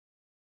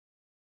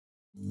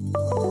So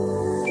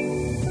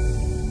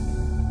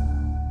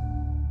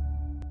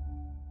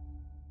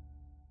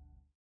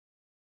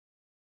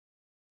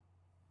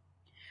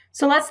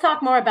let's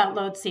talk more about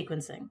load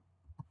sequencing.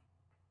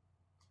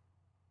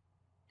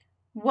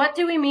 What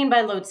do we mean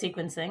by load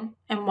sequencing,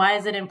 and why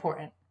is it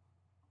important?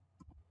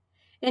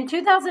 In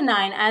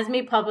 2009,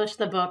 ASME published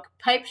the book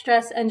Pipe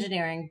Stress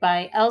Engineering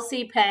by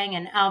L.C. Pang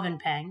and Alvin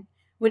Pang,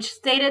 which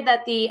stated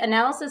that the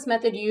analysis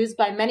method used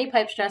by many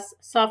pipe stress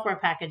software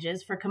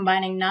packages for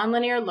combining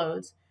nonlinear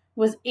loads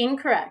was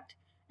incorrect,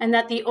 and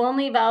that the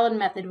only valid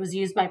method was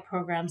used by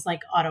programs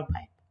like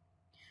AutoPIPE.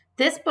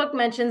 This book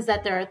mentions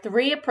that there are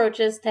 3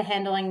 approaches to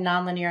handling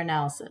nonlinear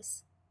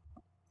analysis.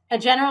 A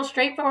general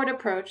straightforward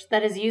approach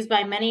that is used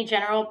by many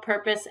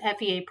general-purpose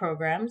FEA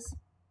programs,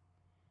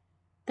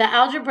 the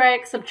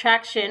algebraic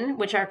subtraction,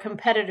 which our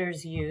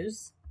competitors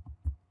use,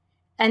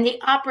 and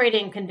the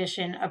operating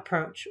condition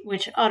approach,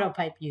 which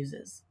AutoPIPE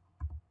uses.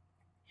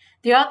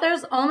 The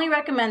authors only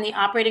recommend the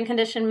operating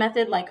condition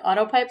method like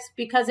AutoPIPE's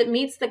because it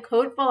meets the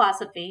code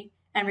philosophy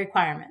and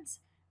requirements,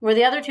 where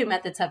the other 2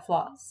 methods have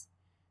flaws.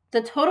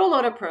 The total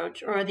load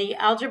approach, or the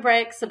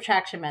algebraic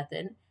subtraction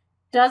method,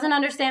 doesn't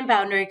understand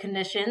boundary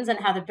conditions and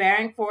how the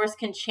bearing force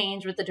can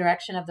change with the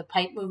direction of the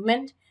pipe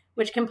movement,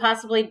 which can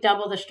possibly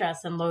double the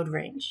stress and load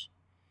range.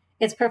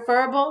 It's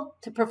preferable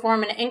to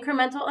perform an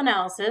incremental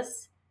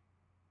analysis,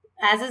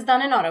 as is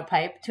done in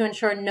AutoPIPE, to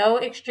ensure no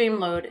extreme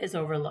load is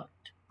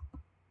overlooked.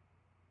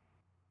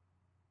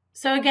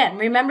 So again,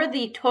 remember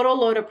the total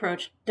load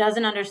approach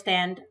doesn't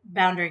understand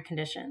boundary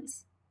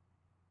conditions.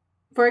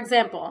 For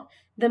example,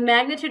 the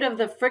magnitude of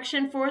the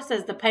friction force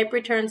as the pipe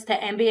returns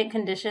to ambient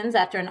conditions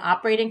after an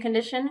operating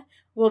condition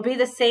will be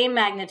the same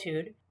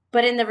magnitude,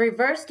 but in the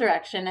reverse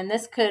direction, and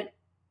this could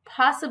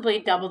possibly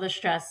double the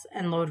stress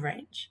and load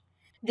range.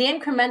 The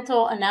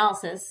incremental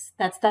analysis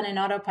that's done in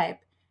AutoPIPE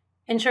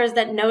ensures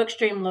that no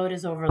extreme load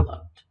is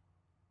overlooked.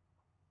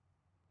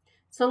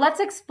 So let's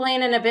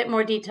explain in a bit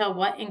more detail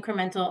what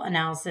incremental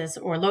analysis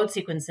or load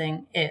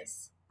sequencing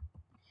is.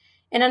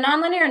 In a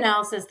nonlinear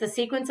analysis, the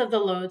sequence of the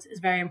loads is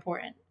very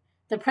important.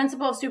 The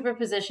principle of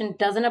superposition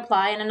doesn't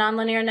apply in a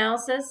nonlinear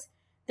analysis,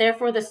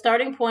 therefore the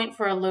starting point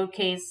for a load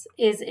case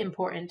is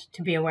important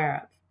to be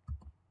aware of.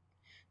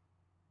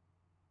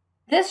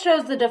 This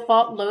shows the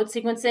default load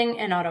sequencing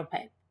in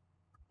AutoPIPE.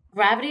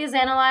 Gravity is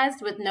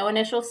analyzed with no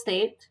initial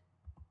state.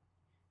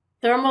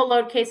 Thermal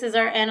load cases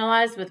are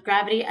analyzed with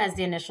gravity as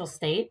the initial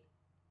state.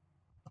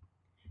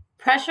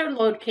 Pressure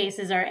load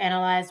cases are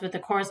analyzed with the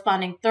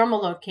corresponding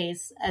thermal load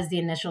case as the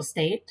initial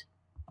state.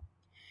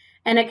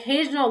 And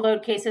occasional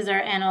load cases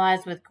are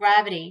analyzed with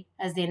gravity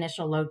as the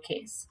initial load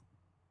case.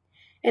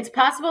 It's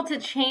possible to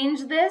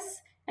change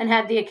this and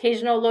have the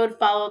occasional load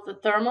follow the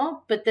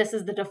thermal, but this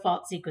is the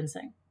default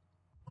sequencing.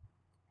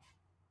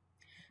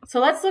 So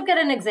let's look at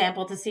an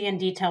example to see in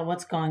detail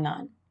what's going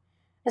on.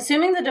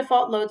 Assuming the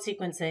default load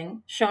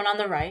sequencing, shown on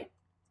the right,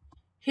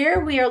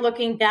 here we are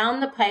looking down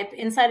the pipe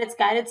inside its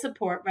guided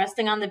support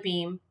resting on the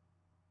beam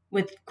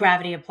with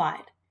gravity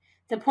applied.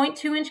 The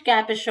 0.2-inch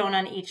gap is shown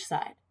on each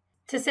side.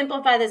 To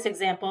simplify this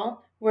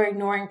example, we're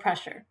ignoring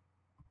pressure.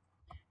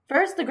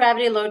 First, the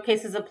gravity load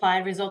case is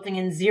applied, resulting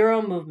in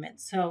 0 movement,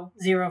 so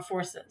 0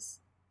 forces.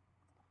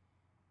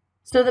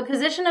 So the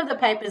position of the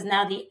pipe is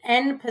now the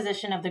end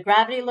position of the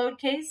gravity load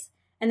case,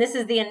 and this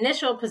is the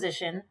initial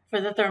position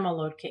for the thermal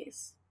load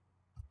case.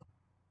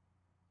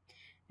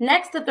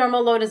 Next, the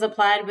thermal load is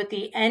applied with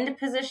the end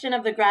position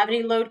of the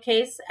gravity load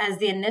case as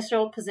the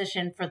initial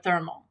position for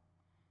thermal.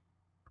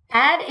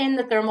 Add in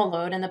the thermal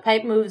load and the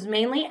pipe moves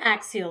mainly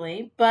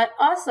axially, but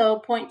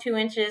also 0.2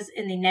 inches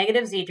in the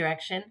negative Z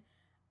direction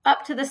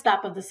up to the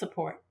stop of the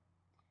support.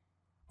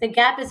 The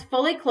gap is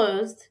fully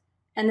closed,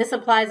 and this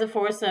applies a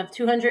force of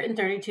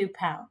 232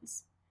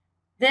 pounds.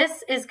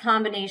 This is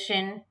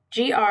combination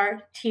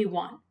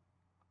GR-T1.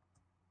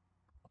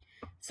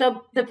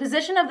 So the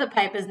position of the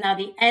pipe is now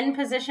the end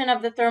position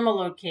of the thermal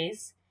load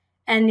case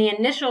and the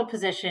initial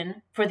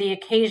position for the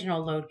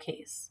occasional load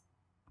case.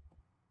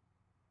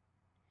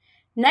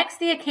 Next,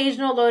 the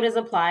occasional load is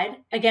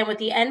applied, again with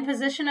the end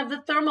position of the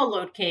thermal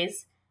load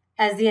case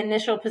as the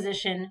initial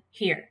position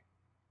here.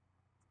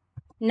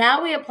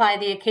 Now we apply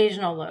the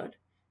occasional load.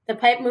 The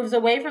pipe moves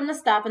away from the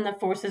stop and the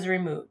force is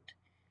removed.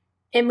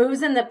 It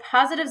moves in the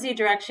positive Z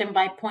direction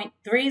by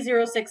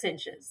 0.306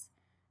 inches.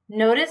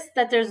 Notice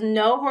that there's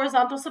no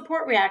horizontal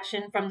support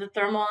reaction from the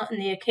thermal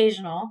and the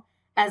occasional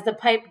as the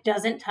pipe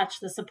doesn't touch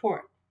the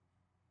support.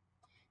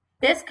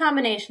 This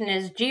combination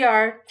is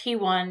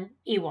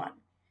GR-T1-E1.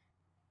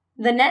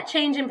 The net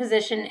change in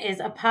position is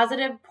a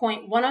positive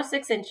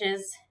 0.106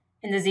 inches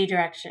in the Z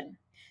direction.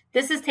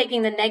 This is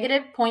taking the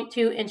negative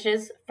 0.2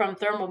 inches from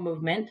thermal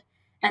movement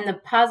and the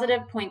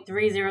positive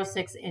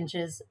 0.306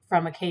 inches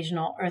from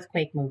occasional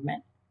earthquake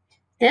movement.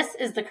 This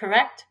is the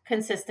correct,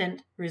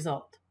 consistent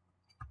result.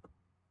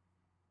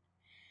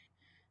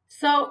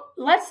 So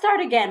let's start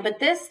again, but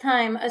this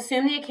time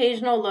assume the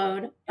occasional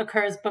load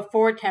occurs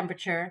before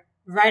temperature,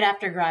 right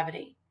after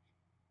gravity.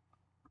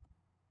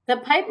 The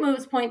pipe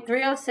moves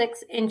 0.306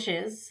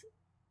 inches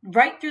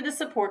right through the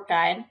support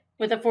guide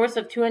with a force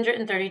of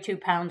 232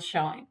 pounds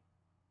showing.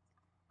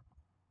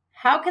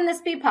 How can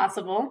this be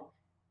possible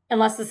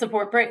unless the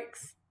support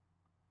breaks?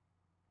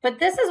 But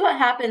this is what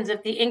happens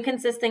if the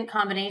inconsistent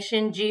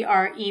combination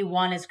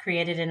GRE1 is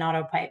created in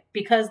AutoPIPE,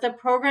 because the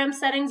program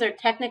settings are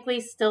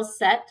technically still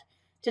set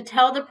to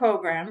tell the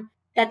program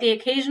that the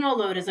occasional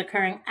load is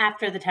occurring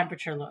after the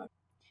temperature load.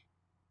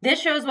 This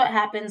shows what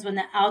happens when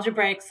the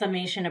algebraic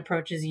summation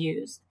approach is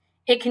used.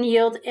 It can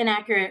yield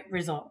inaccurate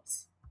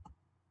results.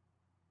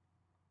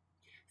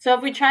 So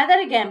if we try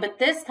that again, but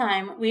this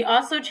time we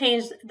also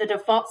changed the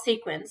default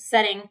sequence,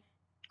 setting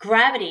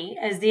gravity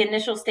as the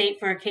initial state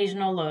for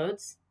occasional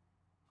loads.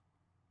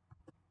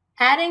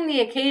 Adding the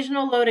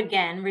occasional load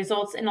again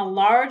results in a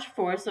large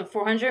force of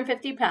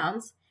 450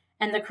 pounds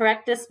and the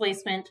correct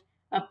displacement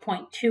of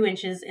 0.2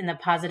 inches in the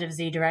positive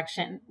z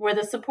direction, where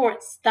the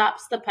support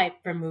stops the pipe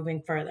from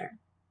moving further.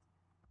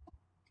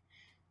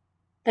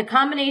 The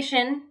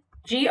combination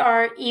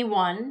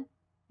GRE1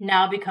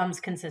 now becomes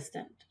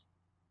consistent.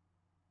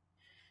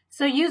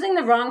 So using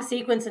the wrong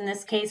sequence in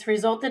this case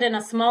resulted in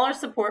a smaller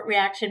support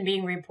reaction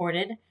being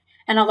reported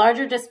and a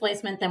larger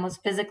displacement than was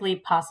physically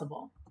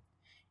possible.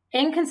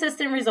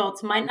 Inconsistent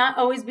results might not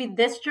always be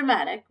this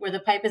dramatic, where the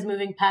pipe is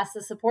moving past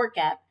the support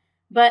gap,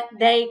 but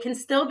they can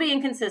still be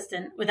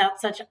inconsistent without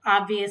such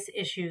obvious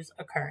issues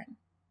occurring.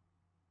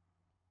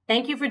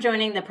 Thank you for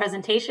joining the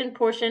presentation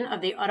portion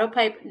of the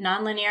AutoPIPE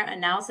Nonlinear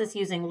Analysis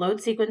Using Load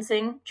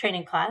Sequencing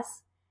training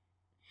class.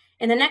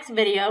 In the next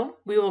video,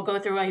 we will go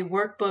through a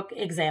workbook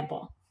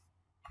example.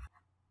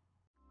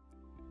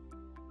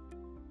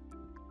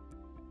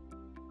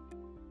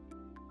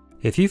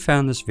 If you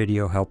found this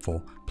video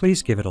helpful,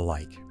 please give it a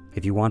like.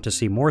 If you want to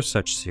see more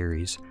such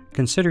series,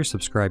 consider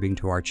subscribing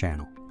to our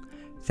channel.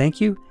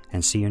 Thank you,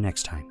 and see you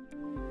next time.